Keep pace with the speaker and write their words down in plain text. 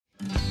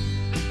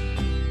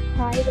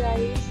Hi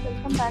guys,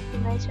 welcome back to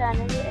my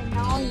channel and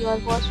now you are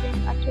watching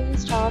a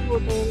 3-star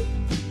hotel.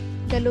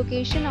 The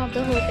location of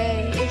the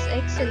hotel is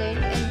excellent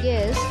and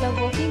guests love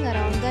walking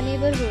around the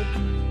neighborhood.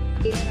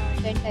 There are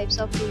 10 types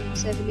of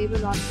rooms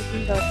available on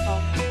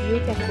booking.com. You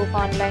can book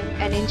online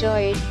and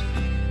enjoy it.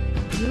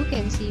 You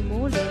can see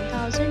more than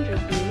 1000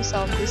 reviews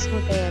of this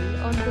hotel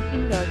on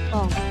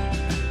booking.com.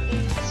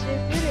 Its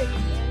review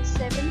rating is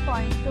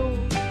 7.2,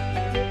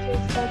 which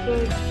is a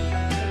good.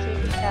 The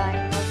check-in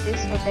time of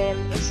this hotel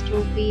is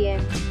 2 p.m.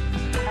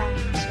 and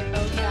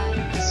check-out time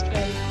is 12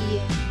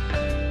 p.m.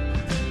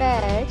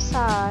 Pets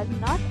are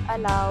not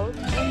allowed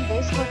in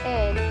this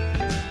hotel.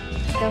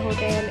 The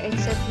hotel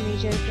accepts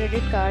major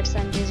credit cards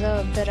and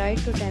reserves the right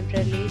to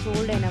temporarily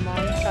hold an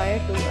amount prior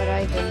to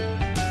arrival.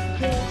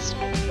 Guests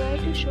are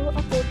required to show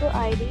a photo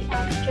ID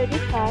and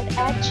credit card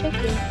at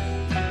check-in.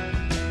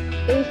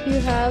 If you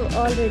have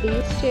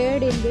already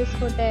stayed in this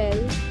hotel,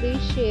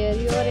 please share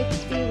your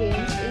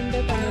experience in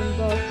the comment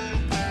box.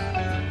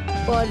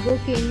 For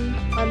booking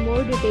or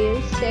more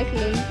details, check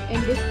link in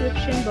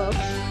description box.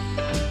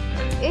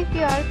 If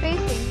you are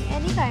facing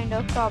any kind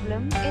of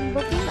problem in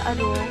booking a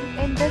room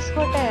in this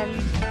hotel,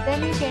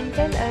 then you can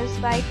tell us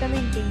by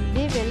commenting.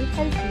 We will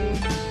help you.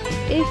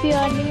 If you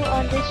are new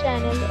on this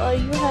channel or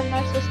you have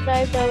not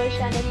subscribed our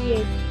channel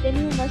yet, then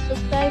you must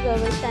subscribe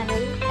our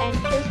channel and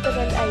press the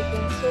bell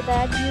icon so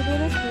that you do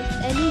not miss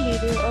any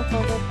video of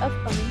our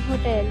upcoming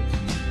hotel.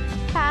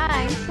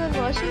 Thanks for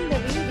watching the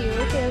video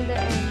till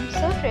the end.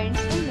 So friends,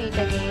 we'll meet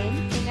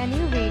again in a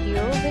new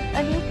video with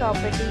a new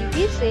property.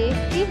 Be safe,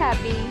 be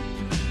happy.